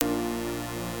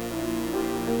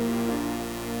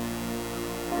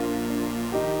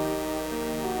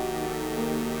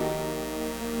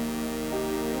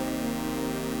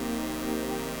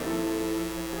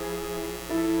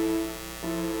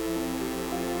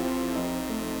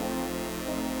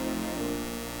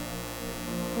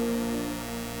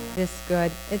is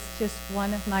Good. It's just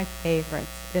one of my favorites.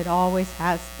 It always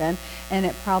has been, and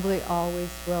it probably always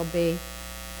will be.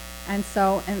 And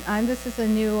so, this is a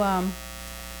new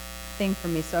thing for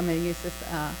me, so I'm going to use this.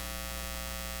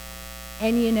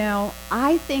 And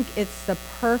I think it's the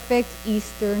perfect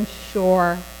Eastern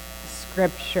Shore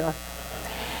scripture.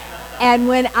 And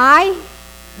when I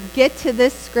get to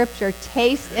this scripture,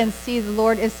 taste and see the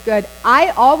Lord is good, I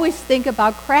always think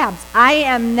about crabs. I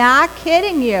am not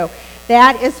kidding you.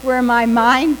 That is where my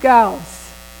mind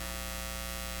goes.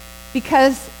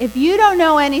 Because if you don't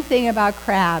know anything about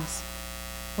crabs,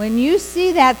 when you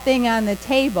see that thing on the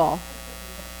table,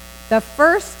 the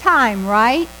first time,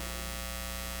 right,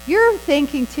 you're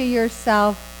thinking to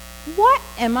yourself, what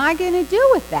am I going to do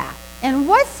with that? And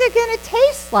what's it going to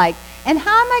taste like? And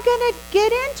how am I going to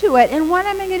get into it? And what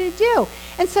am I going to do?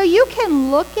 And so you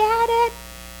can look at it,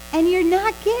 and you're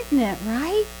not getting it,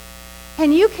 right?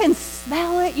 And you can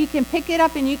smell it, you can pick it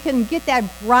up, and you can get that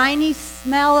briny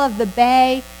smell of the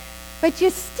bay, but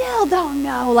you still don't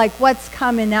know, like, what's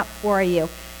coming up for you.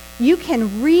 You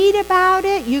can read about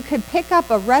it, you could pick up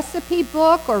a recipe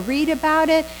book or read about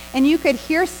it, and you could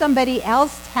hear somebody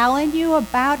else telling you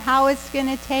about how it's going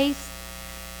to taste.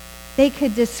 They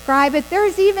could describe it.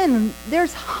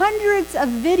 There's hundreds of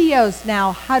videos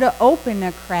now how to open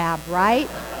a crab, right?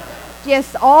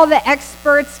 Just all the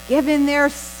experts giving their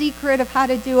secret of how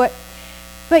to do it.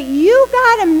 But you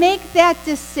got to make that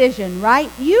decision, right?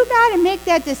 You got to make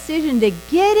that decision to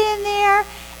get in there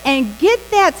and get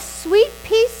that sweet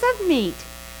piece of meat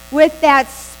with that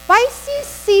spicy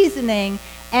seasoning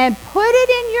and put it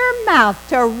in your mouth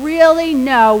to really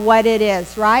know what it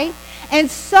is, right? And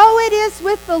so it is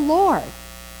with the Lord.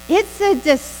 It's a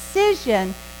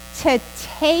decision to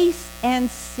taste and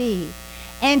see.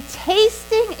 And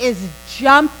tasting is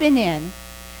jumping in.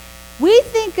 We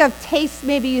think of taste,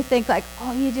 maybe you think like,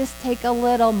 oh, you just take a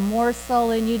little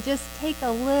morsel and you just take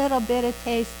a little bit of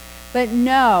taste. But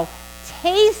no,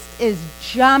 taste is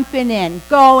jumping in,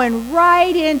 going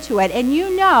right into it. And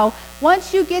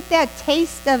once you get that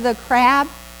taste of the crab,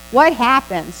 what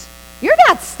happens? You're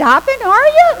not stopping, are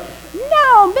you?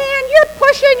 No, man, you're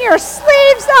pushing your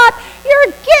sleeves up. You're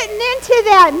getting into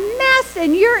that mess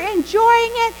and you're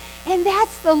enjoying it. And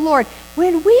that's the Lord.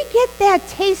 When we get that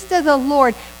taste of the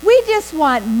Lord, we just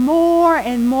want more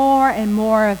and more and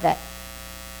more of it.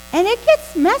 And it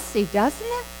gets messy, doesn't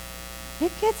it?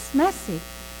 It gets messy.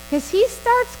 Because he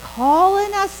starts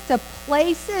calling us to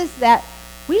places that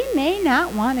we may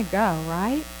not want to go,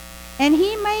 right? And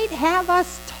he might have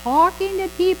us talking to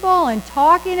people and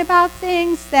talking about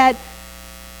things that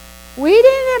we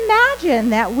didn't imagine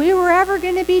that we were ever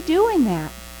going to be doing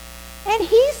that. And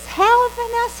he's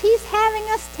having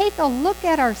us take a look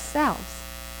at ourselves.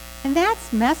 And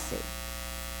that's messy.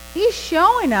 He's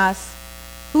showing us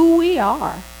who we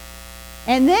are.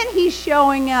 And then he's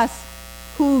showing us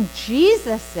who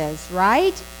Jesus is,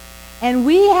 right? And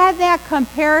we have that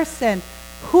comparison.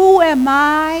 Who am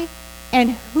I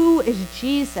and who is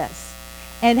Jesus?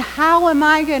 And how am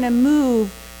I going to move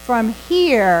from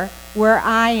here where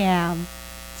I am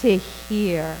to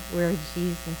here where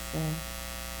Jesus is?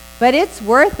 But it's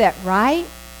worth it, right?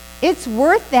 It's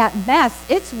worth that mess.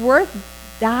 It's worth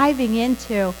diving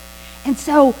into. And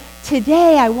so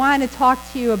today I want to talk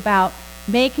to you about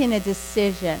making a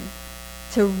decision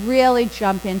to really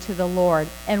jump into the Lord.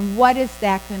 And what is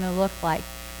that going to look like?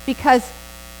 Because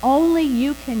only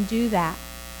you can do that.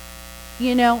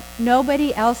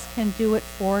 Nobody else can do it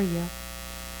for you.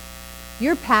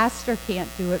 Your pastor can't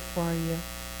do it for you.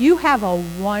 You have a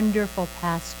wonderful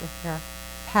pastor here.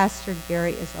 Pastor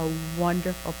Gary is a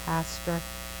wonderful pastor.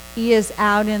 He is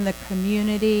out in the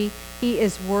community. He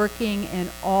is working in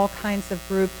all kinds of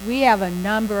groups. We have a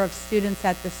number of students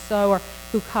at the SOAR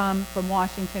who come from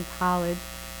Washington College.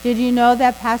 Did you know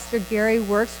that Pastor Gary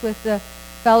works with the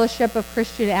Fellowship of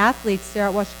Christian Athletes there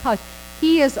at Washington College?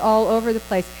 He is all over the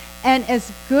place. And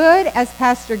as good as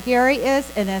Pastor Gary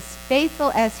is and as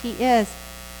faithful as he is,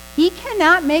 he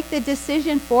cannot make the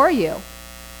decision for you.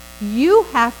 You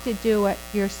have to do it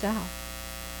yourself.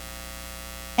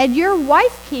 And your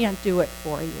wife can't do it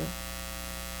for you.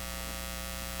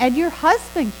 And your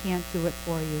husband can't do it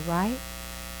for you, right?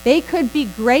 They could be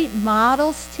great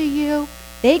models to you.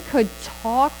 They could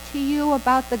talk to you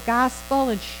about the gospel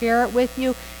and share it with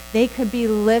you. They could be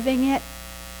living it.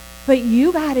 But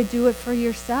you got to do it for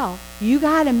yourself. You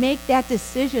got to make that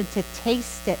decision to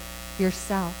taste it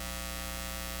yourself.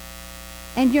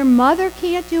 And your mother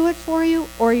can't do it for you,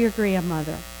 or your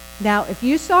grandmother. Now, if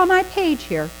you saw my page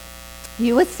here,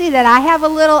 you would see that I have a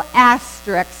little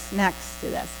asterisk next to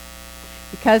this.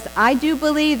 Because I do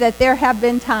believe that there have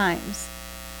been times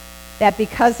that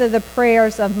because of the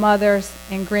prayers of mothers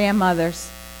and grandmothers,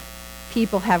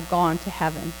 people have gone to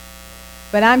heaven.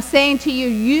 But I'm saying to you,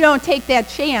 you don't take that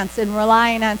chance in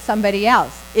relying on somebody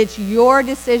else. It's your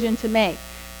decision to make.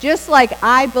 Just like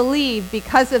I believe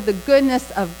because of the goodness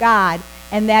of God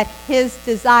and that his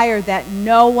desire that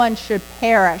no one should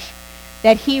perish,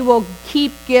 that he will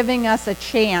keep giving us a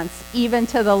chance even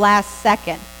to the last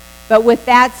second. But with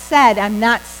that said, I'm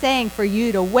not saying for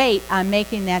you to wait on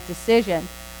making that decision.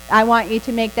 I want you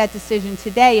to make that decision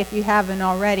today if you haven't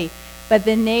already. But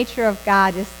the nature of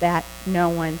God is that no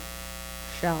one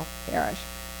shall perish.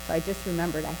 So I just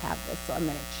remembered I have this, so I'm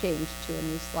going to change to a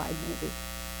new slide maybe.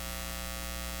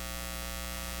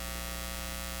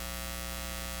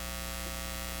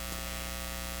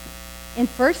 In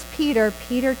 1 Peter,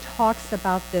 Peter talks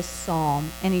about this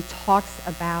psalm, and he talks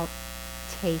about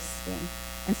tasting.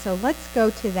 And so let's go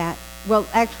to that. Well,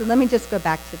 actually, let me just go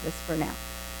back to this for now.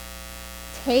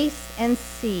 Taste and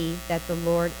see that the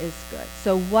Lord is good.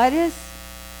 So what does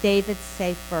David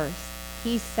say first?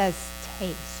 He says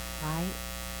taste, right?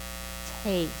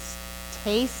 Taste.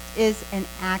 Taste is an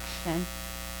action.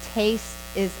 Taste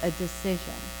is a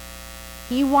decision.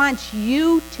 He wants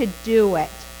you to do it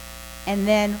and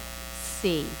then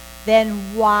see.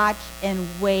 Then watch and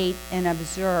wait and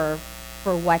observe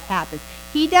for what happens.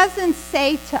 He doesn't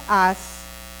say to us,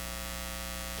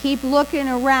 keep looking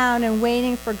around and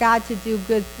waiting for God to do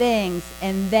good things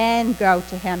and then go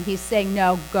to him. He's saying,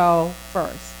 no, go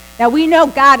first. Now, we know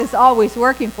God is always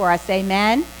working for us,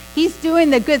 amen? He's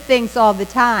doing the good things all the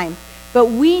time. But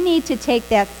we need to take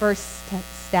that first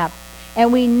step.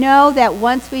 And we know that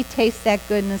once we taste that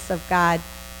goodness of God,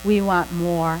 we want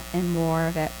more and more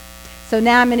of it. So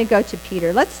now I'm going to go to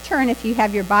Peter. Let's turn, if you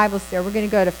have your Bibles there, we're going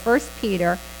to go to 1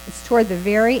 Peter. It's toward the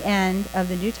very end of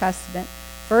the New Testament.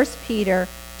 1 Peter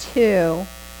 2,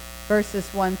 verses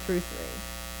 1 through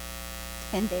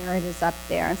 3. And there it is up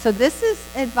there. And so this is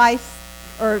advice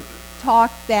or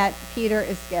talk that Peter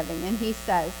is giving. And he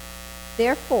says,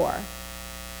 therefore,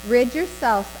 rid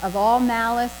yourselves of all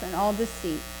malice and all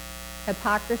deceit,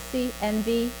 hypocrisy,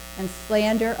 envy, and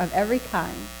slander of every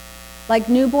kind. Like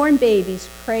newborn babies,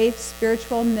 crave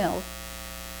spiritual milk,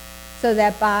 so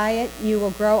that by it you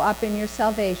will grow up in your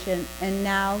salvation, and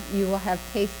now you will have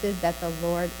tasted that the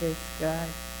Lord is good.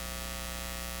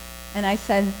 And I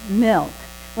said milk.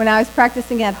 When I was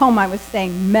practicing at home, I was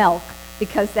saying milk,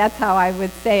 because that's how I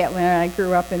would say it when I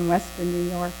grew up in Western New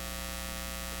York.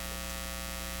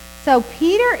 So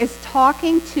Peter is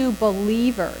talking to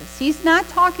believers. He's not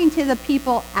talking to the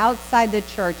people outside the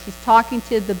church. He's talking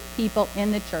to the people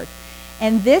in the church.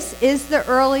 And this is the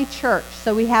early church.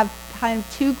 So we have kind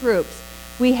of two groups.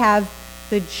 We have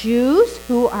the Jews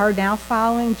who are now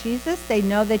following Jesus. They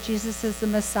know that Jesus is the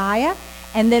Messiah.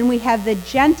 And then we have the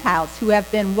Gentiles who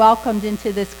have been welcomed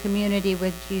into this community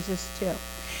with Jesus too.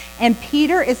 And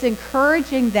Peter is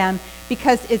encouraging them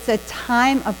because it's a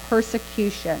time of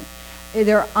persecution.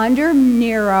 They're under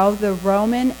Nero, the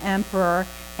Roman emperor,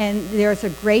 and there's a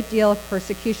great deal of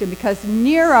persecution because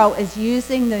Nero is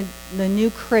using the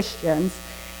new Christians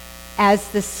as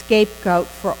the scapegoat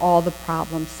for all the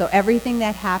problems. So everything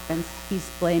that happens, he's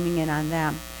blaming it on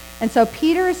them. And so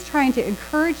Peter is trying to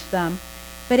encourage them,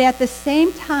 but at the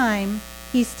same time,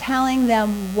 he's telling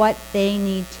them what they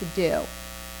need to do.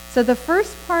 So the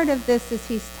first part of this is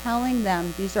he's telling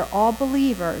them, these are all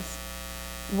believers,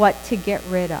 what to get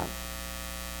rid of.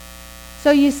 So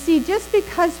you see, just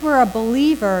because we're a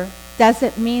believer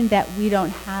doesn't mean that we don't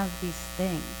have these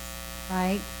things,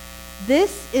 right?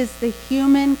 This is the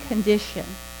human condition.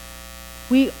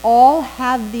 We all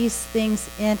have these things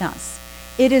in us.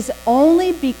 It is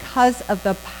only because of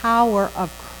the power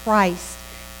of Christ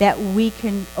that we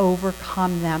can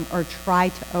overcome them or try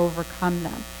to overcome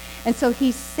them. And so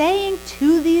he's saying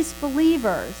to these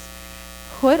believers,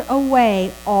 put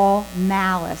away all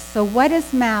malice. So what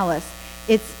is malice?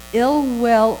 It's ill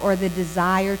will or the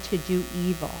desire to do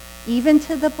evil, even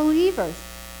to the believers.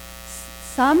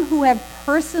 Some who have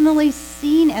personally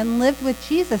seen and lived with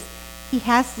Jesus, he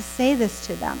has to say this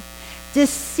to them.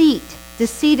 Deceit.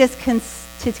 Deceit is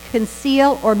to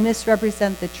conceal or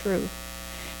misrepresent the truth.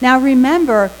 Now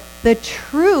remember, the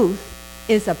truth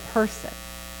is a person.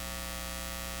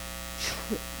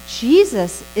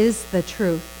 Jesus is the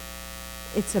truth.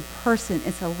 It's a person.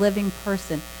 It's a living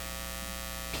person.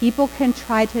 People can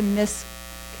try to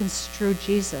misconstrue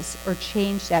Jesus or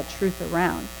change that truth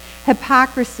around.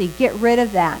 Hypocrisy, get rid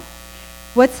of that.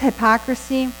 What's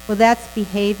hypocrisy? Well, that's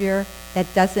behavior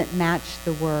that doesn't match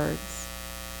the words.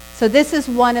 So this is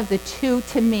one of the two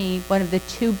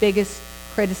biggest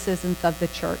criticisms of the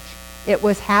church. It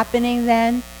was happening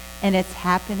then, and it's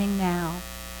happening now.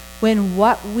 when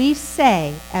what we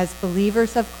say as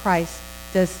believers of Christ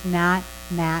does not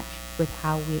match with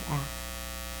how we act.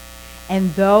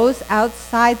 And those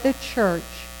outside the church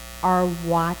are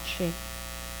watching.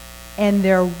 And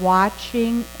they're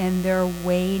watching and they're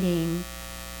waiting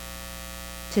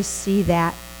to see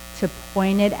that, to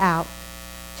point it out,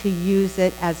 to use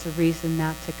it as a reason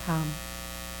not to come.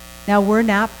 Now, we're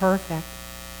not perfect,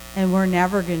 and we're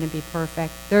never going to be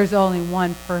perfect. There's only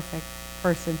one perfect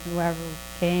person who ever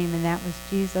came, and that was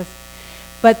Jesus.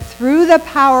 But through the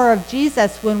power of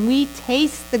Jesus, when we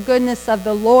taste the goodness of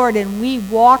the Lord and we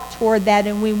walk toward that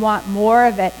and we want more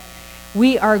of it,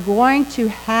 we are going to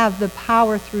have the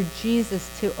power through Jesus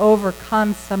to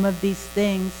overcome some of these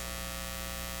things.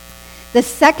 The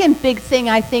second big thing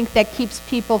I think that keeps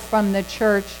people from the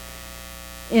church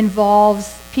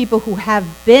involves people who have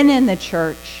been in the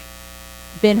church,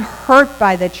 been hurt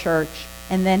by the church,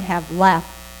 and then have left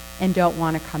and don't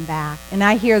want to come back. And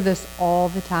I hear this all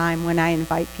the time when I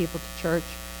invite people to church.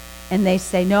 And they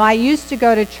say, no, I used to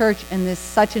go to church and this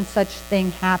such and such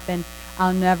thing happened.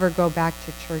 I'll never go back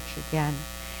to church again.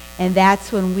 And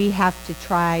that's when we have to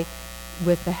try,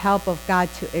 with the help of God,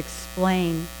 to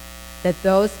explain that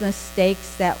those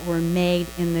mistakes that were made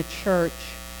in the church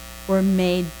were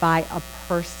made by a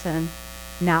person,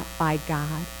 not by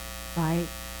God, right?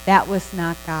 That was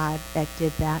not God that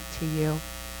did that to you.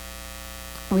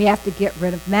 We have to get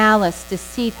rid of malice,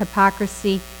 deceit,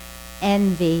 hypocrisy,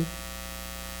 envy.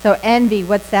 So envy,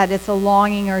 what's that? It's a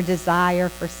longing or desire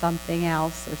for something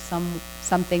else or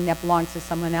something that belongs to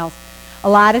someone else. A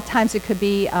lot of times it could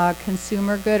be a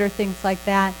consumer good or things like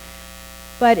that.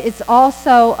 But it's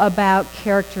also about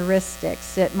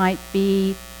characteristics. It might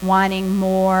be wanting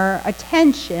more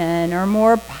attention or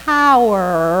more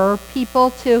power or people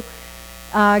to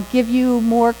give you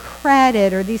more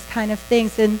credit or these kind of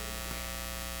things. And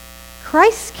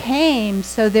Christ came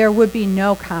so there would be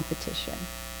no competition.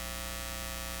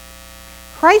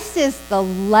 Christ is the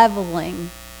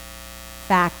leveling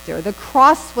factor. The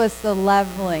cross was the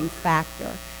leveling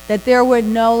factor. That there would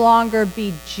no longer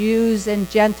be Jews and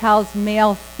Gentiles,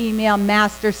 male, female,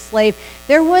 master, slave.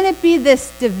 There wouldn't be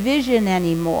this division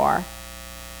anymore.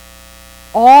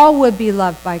 All would be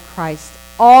loved by Christ.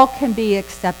 All can be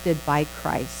accepted by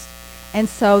Christ. And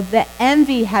so the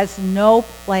envy has no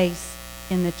place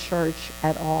in the church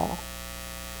at all.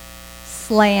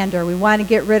 Slander. We want to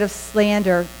get rid of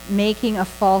slander, making a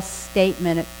false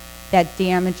statement that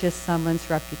damages someone's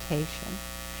reputation.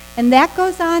 And that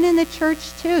goes on in the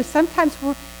church too. Sometimes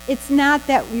it's not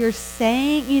that you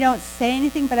don't say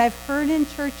anything, but I've heard in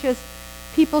churches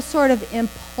people sort of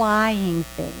implying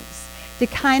things to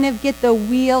kind of get the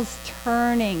wheels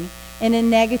turning in a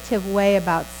negative way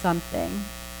about something.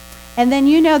 And then,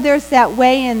 there's that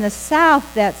way in the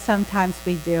South that sometimes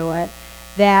we do it,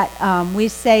 that we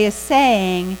say a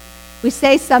saying, we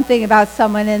say something about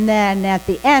someone, and then at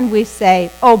the end we say,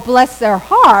 oh, bless their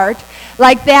heart,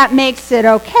 like that makes it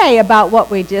okay about what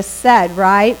we just said,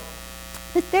 right?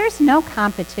 But there's no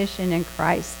competition in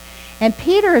Christ. And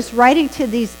Peter is writing to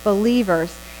these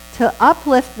believers to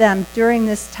uplift them during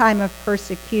this time of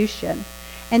persecution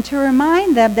and to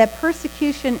remind them that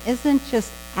persecution isn't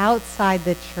just outside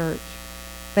the church,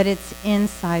 but it's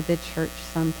inside the church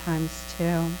sometimes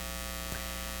too.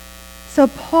 So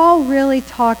Paul really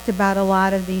talked about a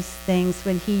lot of these things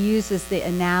when he uses the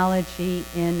analogy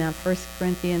in 1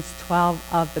 Corinthians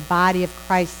 12 of the body of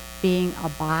Christ being a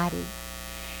body.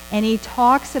 And he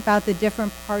talks about the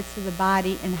different parts of the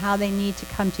body and how they need to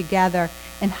come together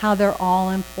and how they're all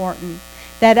important.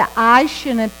 That an eye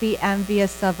shouldn't be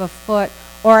envious of a foot,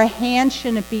 or a hand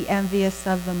shouldn't be envious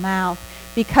of the mouth,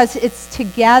 because it's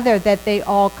together that they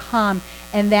all come,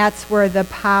 and that's where the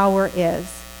power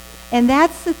is. And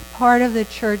that's the part of the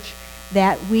church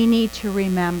that we need to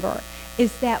remember,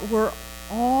 is that we're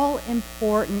all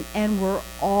important and we're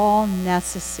all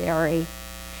necessary.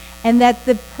 And that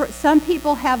some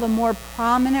people have a more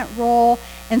prominent role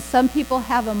and some people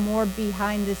have a more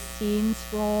behind-the-scenes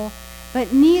role,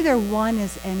 but neither one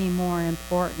is any more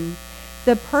important.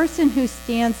 The person who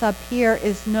stands up here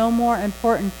is no more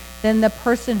important than the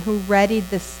person who readied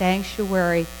the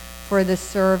sanctuary for the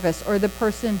service, or the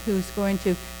person who's going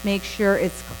to make sure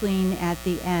it's clean at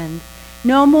the end.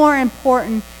 No more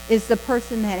important is the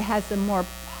person that has a more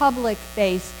public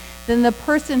face than the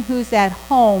person who's at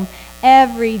home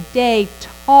every day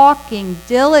talking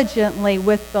diligently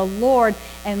with the Lord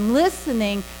and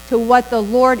listening to what the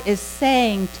Lord is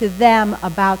saying to them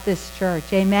about this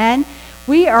church. Amen?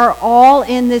 We are all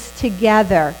in this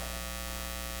together.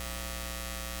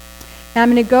 Now I'm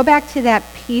going to go back to that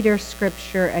Peter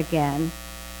scripture again.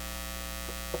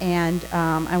 And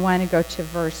I want to go to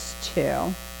verse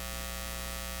 2.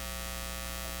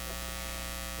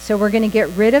 So we're going to get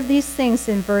rid of these things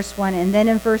in verse 1. And then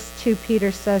in verse 2,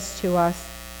 Peter says to us,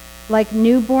 like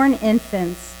newborn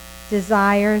infants,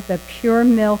 desire the pure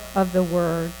milk of the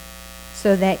word,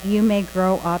 so that you may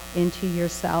grow up into your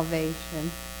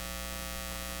salvation.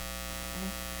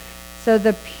 So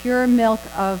the pure milk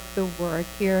of the word,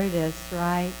 here it is,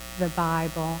 right? The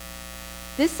Bible.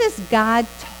 This is God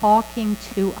talking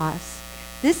to us.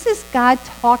 This is God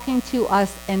talking to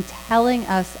us and telling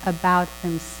us about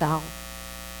himself.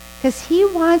 Because he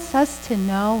wants us to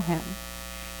know him.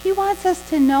 He wants us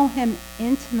to know him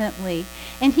intimately.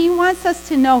 And he wants us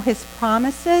to know his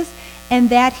promises and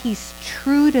that he's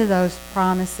true to those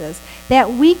promises.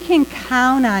 That we can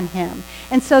count on him.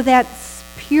 And so that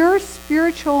pure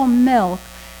spiritual milk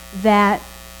that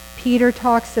Peter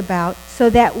talks about,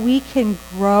 so that we can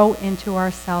grow into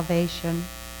our salvation.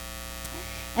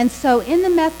 And so in the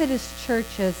Methodist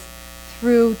churches,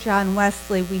 through John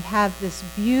Wesley, we have this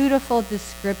beautiful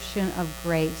description of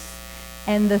grace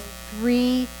and the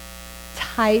 3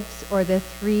 types or the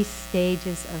 3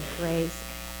 stages of grace.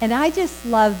 And I just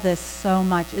love this so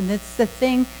much. And it's the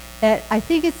thing that, I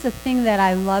think it's the thing that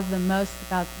I love the most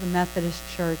about the Methodist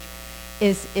Church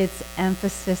is its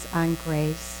emphasis on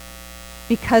grace.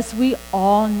 Because we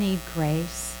all need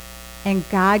grace. And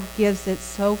God gives it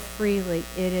so freely.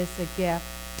 It is a gift.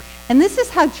 And this is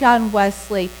how John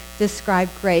Wesley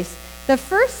described grace. The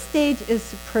first stage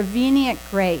is prevenient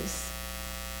grace.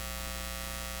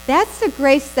 That's the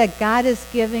grace that God is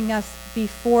giving us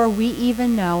before we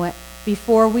even know it,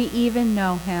 before we even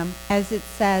know him. As it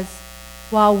says,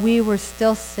 while we were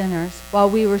still sinners, while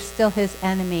we were still his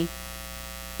enemy.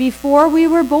 Before we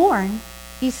were born,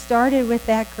 he started with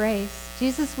that grace.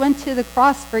 Jesus went to the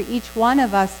cross for each one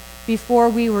of us before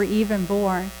we were even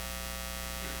born.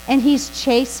 And he's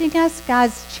chasing us.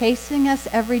 God's chasing us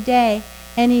every day.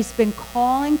 And he's been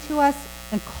calling to us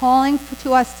and calling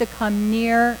to us to come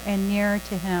nearer and nearer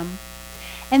to him.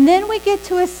 And then we get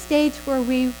to a stage where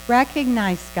we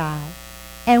recognize God.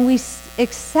 And we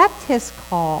accept his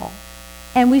call.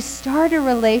 And we start a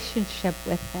relationship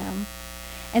with him.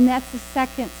 And that's the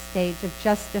second stage of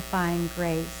justifying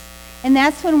grace. And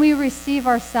that's when we receive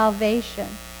our salvation.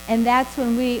 And that's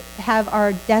when we have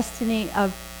our destiny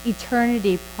of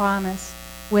eternity promised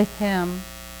with him.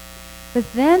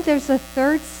 But then there's a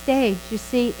third stage. You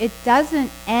see, it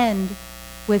doesn't end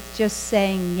with just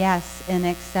saying yes and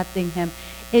accepting him.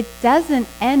 It doesn't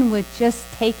end with just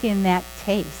taking that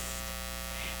taste.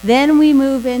 Then we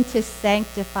move into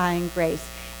sanctifying grace.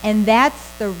 And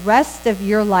that's the rest of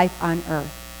your life on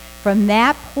earth. From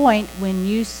that point, when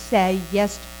you say,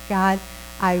 yes, God,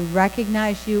 I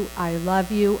recognize you, I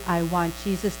love you, I want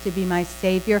Jesus to be my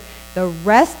Savior. The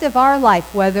rest of our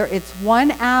life, whether it's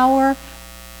 1 hour,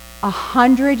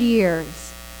 100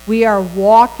 years, we are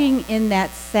walking in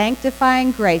that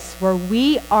sanctifying grace where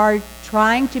we are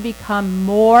trying to become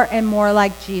more and more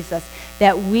like Jesus.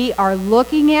 That we are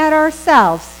looking at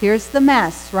ourselves. Here's the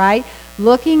mess, right?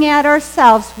 Looking at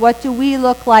ourselves. What do we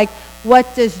look like?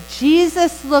 What does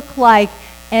Jesus look like?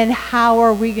 And how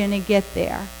are we going to get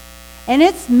there? And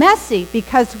it's messy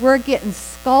because we're getting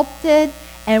sculpted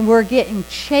and we're getting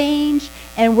changed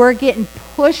and we're getting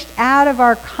pushed out of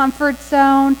our comfort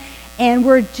zone and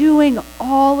we're doing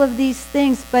all of these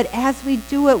things. But as we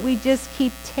do it, we just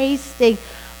keep tasting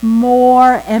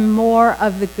more and more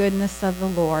of the goodness of the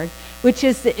Lord, which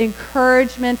is the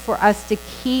encouragement for us to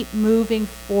keep moving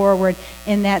forward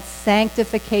in that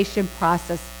sanctification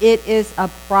process. It is a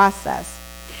process.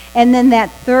 And then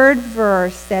that third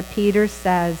verse that Peter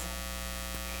says,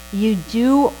 you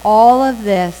do all of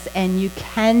this, and you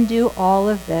can do all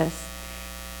of this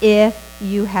if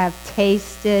you have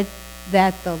tasted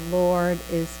that the Lord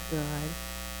is good.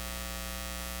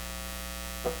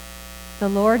 The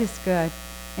Lord is good.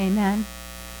 Amen.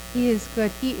 He is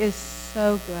good. He is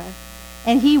so good.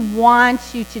 And he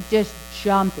wants you to just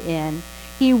jump in.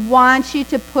 He wants you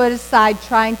to put aside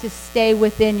trying to stay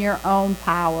within your own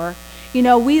power. You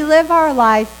know, we live our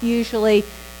life usually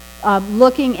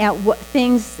looking at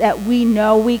things that we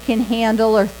know we can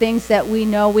handle or things that we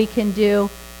know we can do.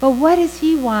 But what does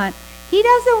he want? He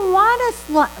doesn't want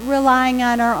us relying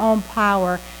on our own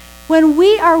power. When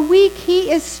we are weak,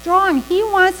 he is strong. He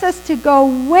wants us to go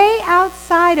way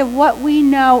outside of what we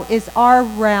know is our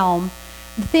realm,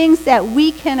 things that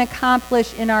we can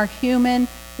accomplish in our human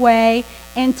way,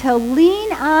 and to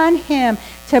lean on him,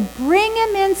 to bring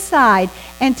him inside,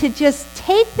 and to just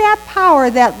take that power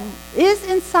that is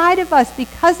inside of us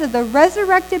because of the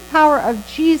resurrected power of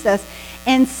Jesus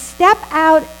and step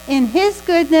out in his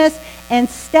goodness and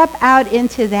step out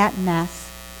into that mess.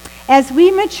 As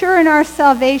we mature in our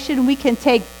salvation, we can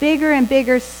take bigger and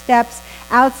bigger steps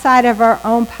outside of our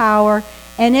own power,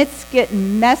 and it's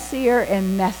getting messier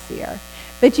and messier.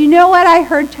 But you know what I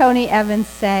heard Tony Evans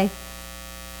say?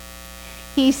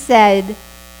 He said,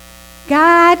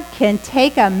 God can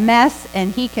take a mess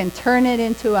and he can turn it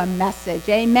into a message.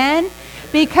 Amen?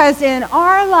 Because in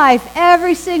our life,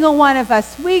 every single one of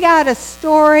us, we got a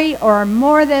story or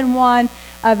more than one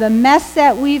of the mess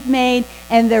that we've made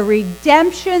and the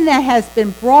redemption that has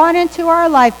been brought into our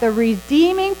life, the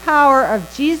redeeming power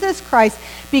of Jesus Christ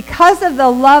because of the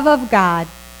love of God.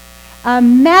 A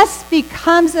mess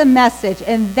becomes a message,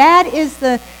 and that is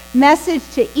the message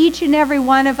to each and every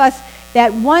one of us,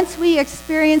 that once we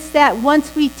experience that,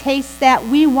 once we taste that,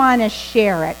 we want to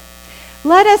share it.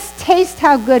 Let us taste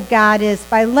how good God is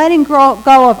by letting go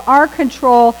of our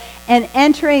control and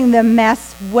entering the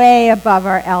mess way above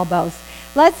our elbows.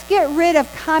 Let's get rid of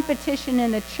competition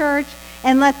in the church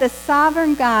and let the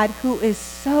sovereign God, who is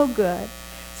so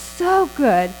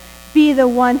good, be the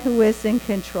one who is in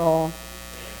control.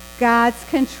 God's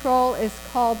control is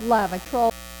called love.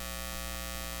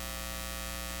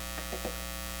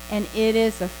 And it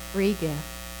is a free gift.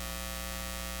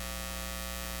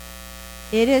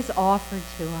 It is offered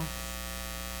to us.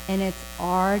 And it's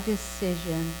our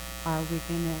decision. Are we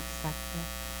going to accept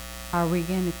it? Are we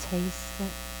going to taste it?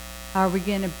 Are we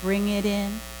going to bring it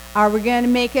in? Are we going to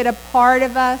make it a part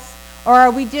of us? Or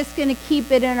are we just going to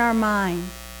keep it in our mind?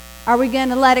 Are we going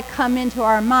to let it come into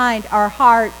our mind, our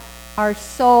heart, our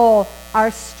soul, our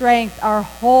strength, our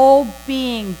whole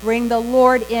being? Bring the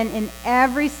Lord in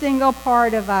every single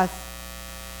part of us.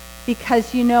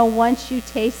 Because you know, once you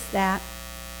taste that,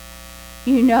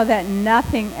 you know that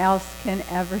nothing else can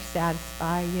ever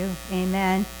satisfy you.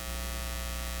 Amen.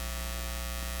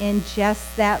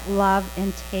 Ingest that love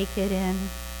and take it in.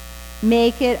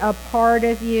 Make it a part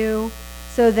of you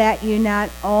so that you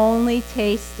not only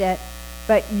taste it,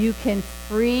 but you can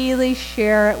freely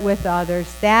share it with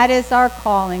others. That is our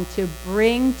calling, to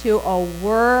bring to a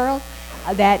world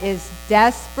that is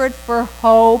desperate for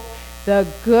hope the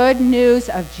good news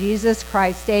of Jesus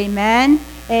Christ. Amen.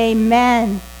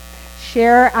 Amen.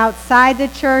 Share outside the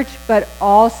church, but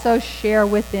also share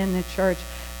within the church.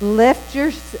 Lift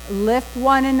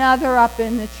one another up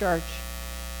in the church.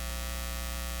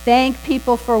 Thank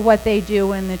people for what they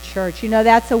do in the church. You know,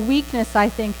 that's a weakness, I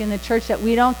think, in the church, that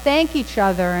we don't thank each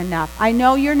other enough. I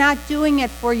know you're not doing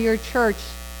it for your church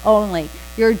only.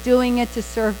 You're doing it to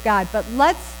serve God. But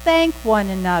let's thank one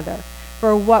another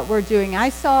for what we're doing. I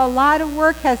saw a lot of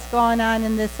work has gone on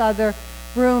in this other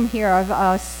room here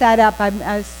of setup. I'm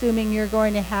assuming you're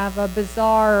going to have a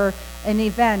bazaar or an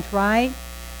event, right?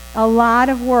 A lot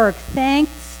of work.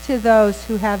 Thanks to those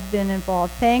who have been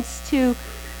involved. Thanks to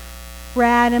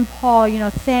Brad and Paul, you know,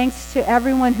 thanks to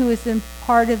everyone who is in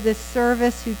part of this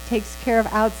service, who takes care of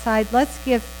outside. Let's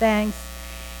give thanks.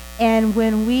 And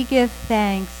when we give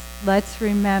thanks, let's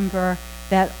remember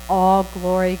that all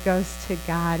glory goes to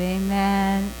God.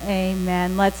 Amen.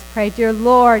 Amen. Let's pray. Dear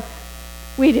Lord,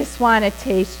 we just want to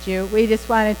taste you. We just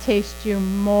want to taste you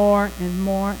more and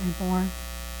more and more.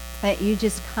 That you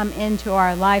just come into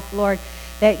our life, Lord.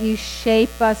 That you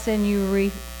shape us and you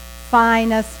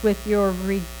refine us with your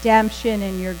redemption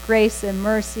and your grace and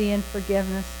mercy and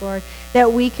forgiveness, Lord.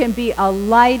 That we can be a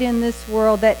light in this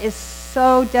world that is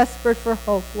so desperate for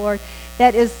hope, Lord.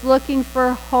 That is looking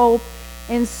for hope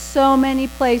in so many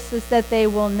places that they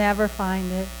will never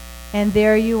find it. And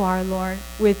there you are, Lord,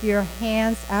 with your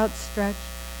hands outstretched,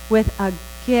 with a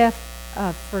gift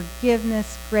of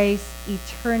forgiveness, grace,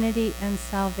 eternity, and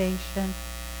salvation.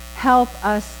 Help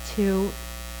us to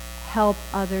help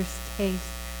others taste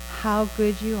how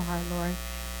good you are, Lord,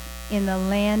 in the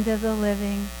land of the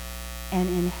living and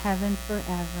in heaven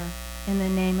forever. In the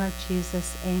name of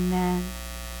Jesus, amen.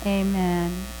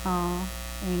 Amen. Oh,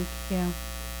 thank you.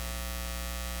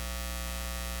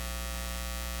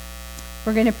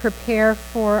 We're going to prepare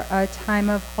for a time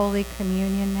of Holy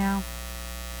Communion now.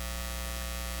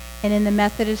 And in the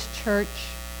Methodist Church,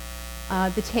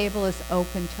 the table is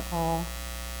open to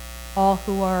all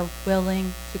who are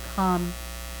willing to come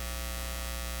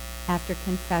after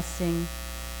confessing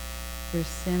your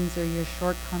sins or your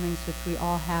shortcomings, which we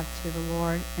all have, to the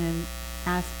Lord, and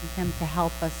asking him to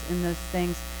help us in those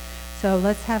things. So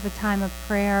let's have a time of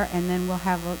prayer, and then we'll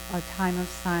have a time of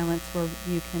silence where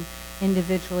you can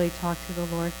individually talk to the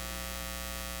Lord.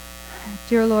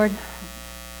 Dear Lord,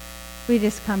 we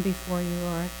just come before you,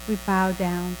 Lord. We bow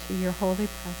down to your holy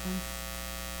presence.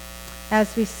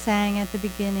 As we sang at the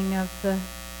beginning of the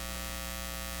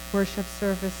worship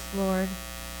service, Lord,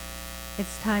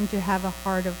 it's time to have a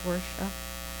heart of worship.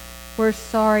 We're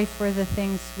sorry for the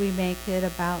things we make it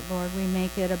about, Lord. We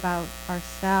make it about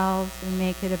ourselves. We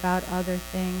make it about other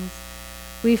things.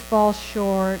 We fall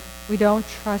short. We don't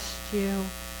trust you.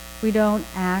 We don't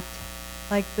act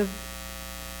like the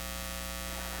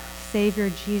Savior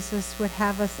Jesus would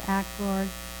have us act, Lord.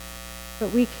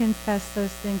 But we confess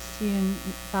those things to you,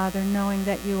 Father, knowing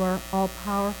that you are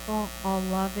all-powerful,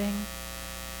 all-loving,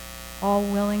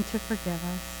 all-willing to forgive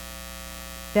us.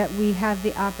 That we have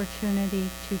the opportunity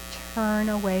to turn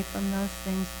away from those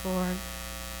things, Lord.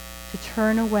 To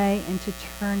turn away and to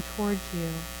turn towards you.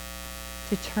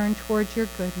 To turn towards your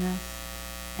goodness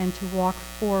and to walk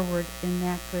forward in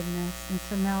that goodness. And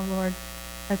so now, Lord,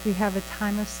 as we have a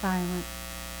time of silence,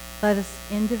 let us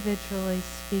individually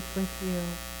speak with you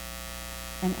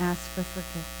and ask for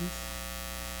forgiveness.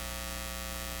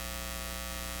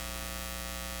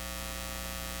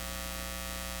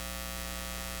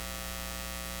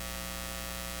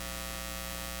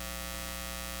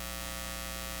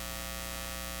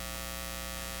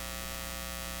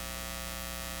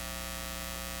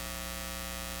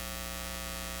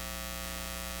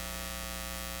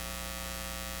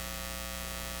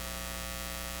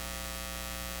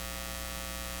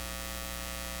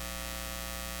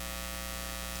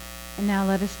 And now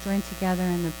let us join together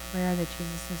in the prayer that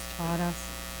Jesus has taught us.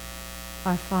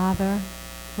 Our Father,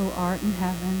 who art in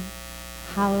heaven,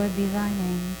 hallowed be thy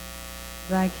name.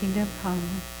 Thy kingdom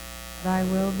come, thy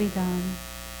will be done,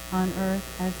 on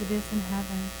earth as it is in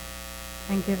heaven.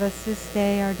 And give us this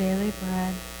day our daily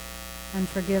bread, and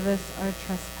forgive us our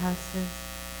trespasses,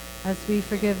 as we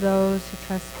forgive those who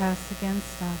trespass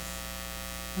against us.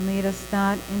 And lead us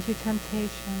not into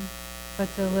temptation,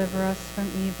 but deliver us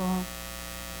from evil.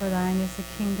 For thine is the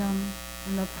kingdom,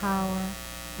 and the power,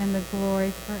 and the glory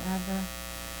forever.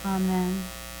 Amen.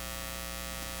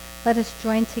 Let us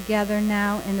join together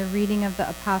now in the reading of the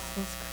Apostles' Creed.